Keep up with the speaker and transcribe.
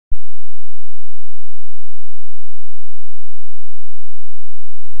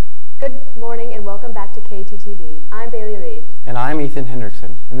Good morning and welcome back to KTTV. I'm Bailey Reed. And I'm Ethan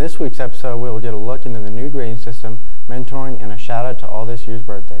Hendrickson. In this week's episode, we will get a look into the new grading system, mentoring, and a shout out to all this year's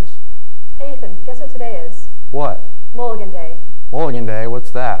birthdays. Hey Ethan, guess what today is? What? Mulligan Day. Mulligan Day?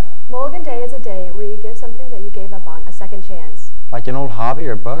 What's that? Mulligan Day is a day where you give something that you gave up on a second chance. Like an old hobby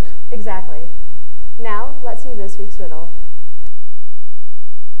or book? Exactly. Now, let's see this week's riddle.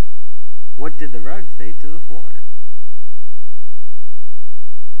 What did the rug say to the floor?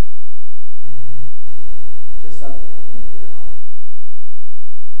 Just something.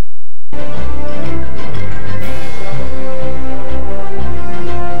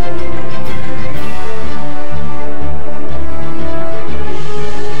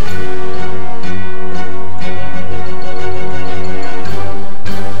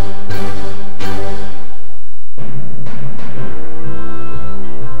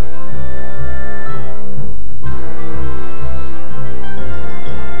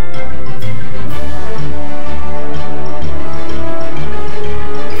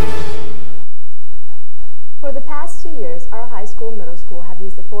 For the past 2 years, our high school and middle school have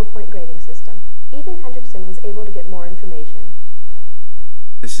used the 4-point grading system. Ethan Hendrickson was able to get more information.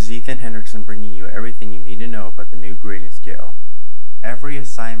 This is Ethan Hendrickson bringing you everything you need to know about the new grading scale. Every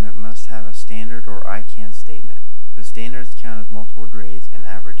assignment must have a standard or I can statement. The standards count as multiple grades and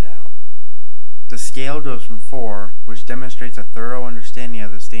average out. The scale goes from 4, which demonstrates a thorough understanding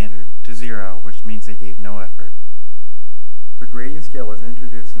of the standard, to 0, which means they gave no effort. The grading scale was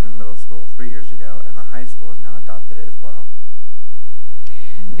introduced in the middle school 3 years ago, and the high school has now adopted it as well.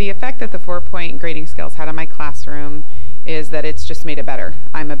 The effect that the 4-point grading scales had on my classroom is that it's just made it better.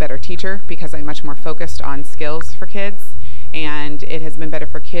 I'm a better teacher because I'm much more focused on skills for kids, and it has been better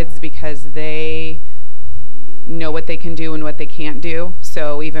for kids because they know what they can do and what they can't do.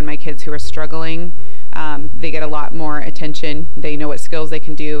 So even my kids who are struggling, they get a lot more attention. They know what skills they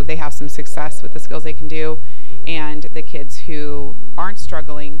can do. They have some success with the skills they can do. And the kids who aren't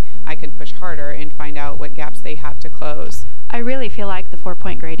struggling, I can push harder and find out what gaps they have to close. I really feel like the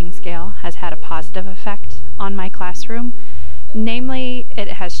 4-point grading scale has had a positive effect on my classroom. Namely, it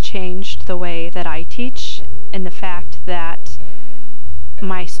has changed the way that I teach in the fact that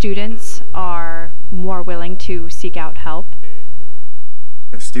my students are more willing to seek out help.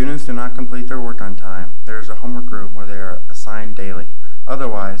 If students do not complete their work on time, there is a homework room where they are assigned daily.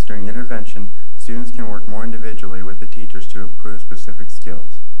 Otherwise, during intervention, students can work more individually with the teachers to improve specific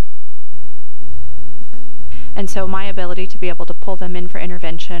skills. And so my ability to be able to pull them in for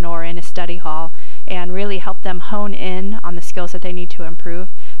intervention or in a study hall and really help them hone in on the skills that they need to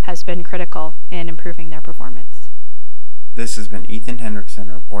improve has been critical in improving their performance. This has been Ethan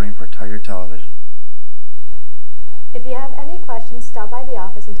Hendrickson reporting for Tiger Television. If you have any questions, stop by the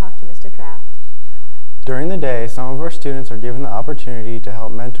office and talk to Mr. Kraft. During the day, some of our students are given the opportunity to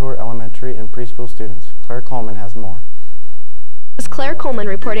help mentor elementary and preschool students. Claire Coleman has more. This is Claire Coleman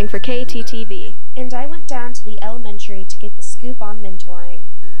reporting for KTTV. And I went down to the elementary to get the scoop on mentoring.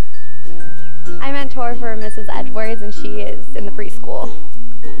 I mentor for Mrs. Edwards and she is in the preschool.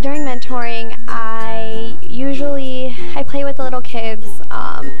 During mentoring, I play with the little kids.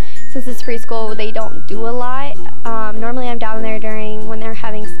 Since it's preschool, they don't do a lot. Normally I'm down there when they're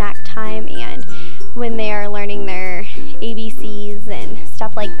having snack time and when they are learning their ABCs and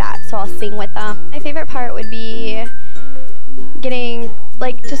stuff like that, so I'll sing with them. My favorite part would be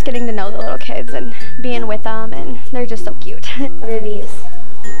just getting to know the little kids and being with them, and they're just so cute. What are these?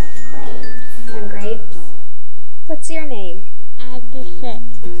 Grapes. And grapes. What's your name?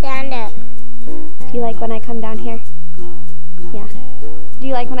 Sanda. Do you like when I come down here? Yeah. Do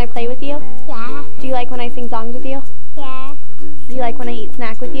you like when I play with you? Yeah. Do you like when I sing songs with you? Yeah. Do you like when I eat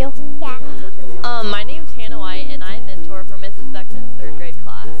snack with you? Yeah. My name's Hannah White and I mentor for Mrs. Beckman's 3rd grade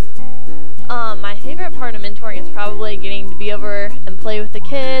class. My favorite part of mentoring is probably getting to be over and play with the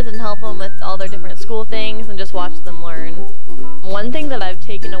kids and help them with all their different school things and just watch them learn. One thing that I've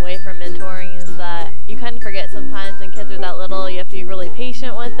taken away from mentoring is that you kind of forget sometimes when kids are that little, you have to be really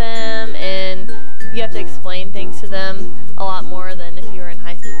patient with them and you have to explain things to them a lot more than if you were in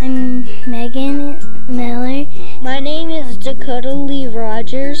high school. I'm Megan Miller. My name is Dakota Lee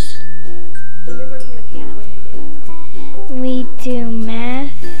Rogers. When you're working with Hannah, what do you do? We do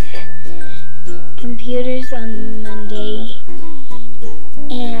math, computers on Monday,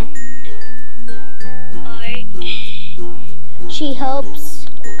 and art. She helps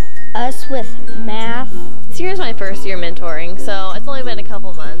us with math. This year is my first year mentoring, so it's only been a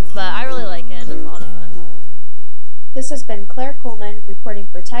couple months, but I really like it and it's a lot of fun. This has been Claire Coleman reporting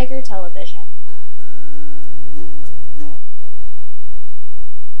for Tiger Television.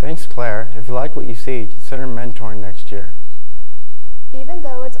 Thanks, Claire. If you like what you see, consider mentoring next year. Even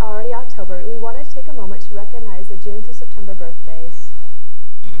though it's already October, we wanted to take a moment to recognize the June through September birthdays.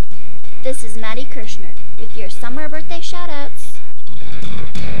 This is Maddie Kirshner with your summer birthday shoutouts.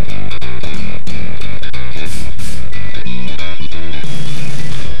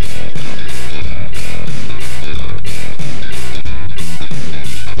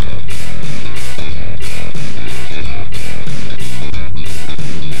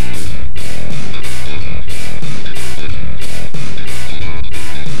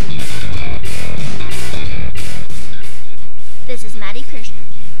 This is Maddie Kirshner,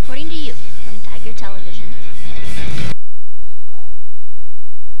 reporting to you from Tiger Television.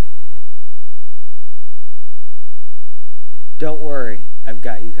 Don't worry, I've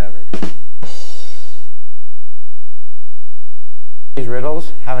got you covered. These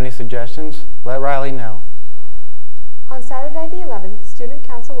riddles, have any suggestions? Let Riley know. On Saturday the 11th, Student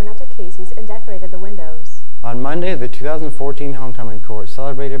Council went out to Casey's and decorated the windows. On Monday, the 2014 homecoming court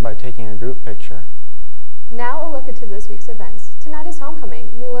celebrated by taking a group picture. Now a look into this week's events. Tonight is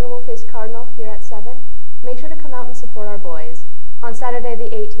homecoming. Newland will face Cardinal here at 7. Make sure to come out and support our boys. On Saturday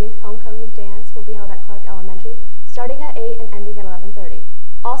the 18th, homecoming dance will be held at Clark Elementary, starting at 8 and ending at 11:30.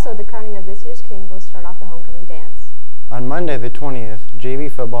 Also, the crowning of this year's king will start off the homecoming dance. On Monday the 20th,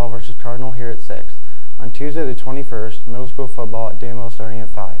 JV football versus Cardinal here at 6. On Tuesday the 21st, middle school football at Danville starting at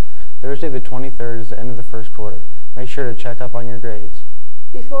 5. Thursday the 23rd is the end of the first quarter. Make sure to check up on your grades.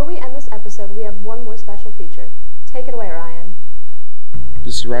 Before we end this episode, we have one more special feature. Take it away, Ryan.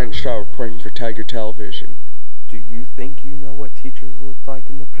 This is Ryan Shaw reporting for Tiger Television. Do you think you know what teachers looked like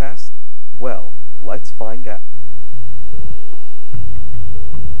in the past? Well, let's find out.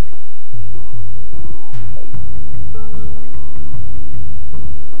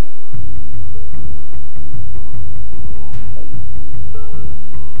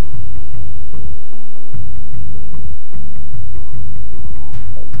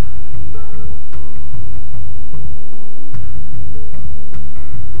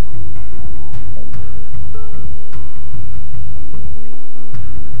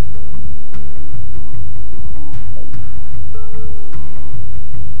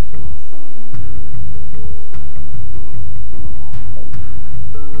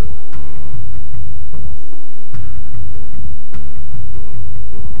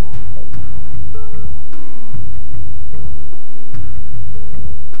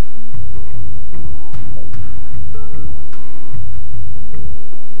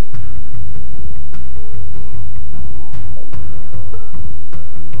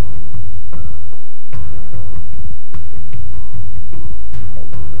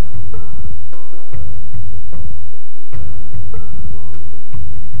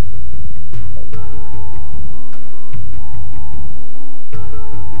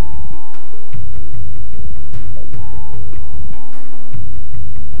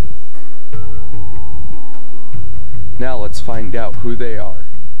 Now let's find out who they are.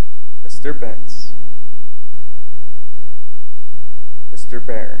 Mr. Bentz, Mr.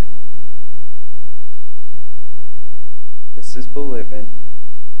 Barron, Mrs. Belivin,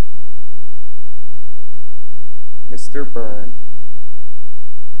 Mr. Byrne,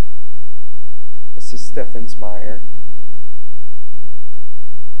 Mrs. Steffensmeyer,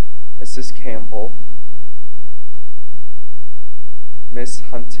 Mrs. Campbell, Miss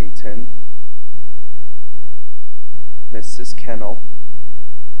Huntington, Mrs. Kennel,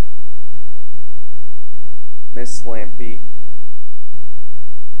 Miss Lampy,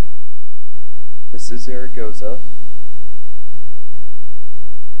 Mrs. Zaragoza,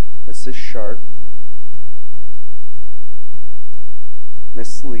 Mrs. Sharp,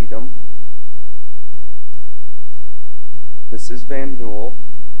 Miss Leadham, Mrs. Van Newell,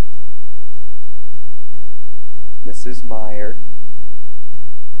 Mrs. Meyer,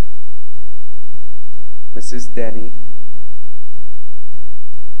 Mrs. Denny,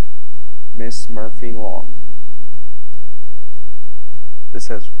 Miss Murphy Long. This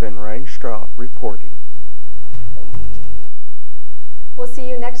has been Ryan Straw reporting. We'll see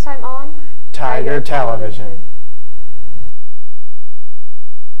you next time on Tiger Television.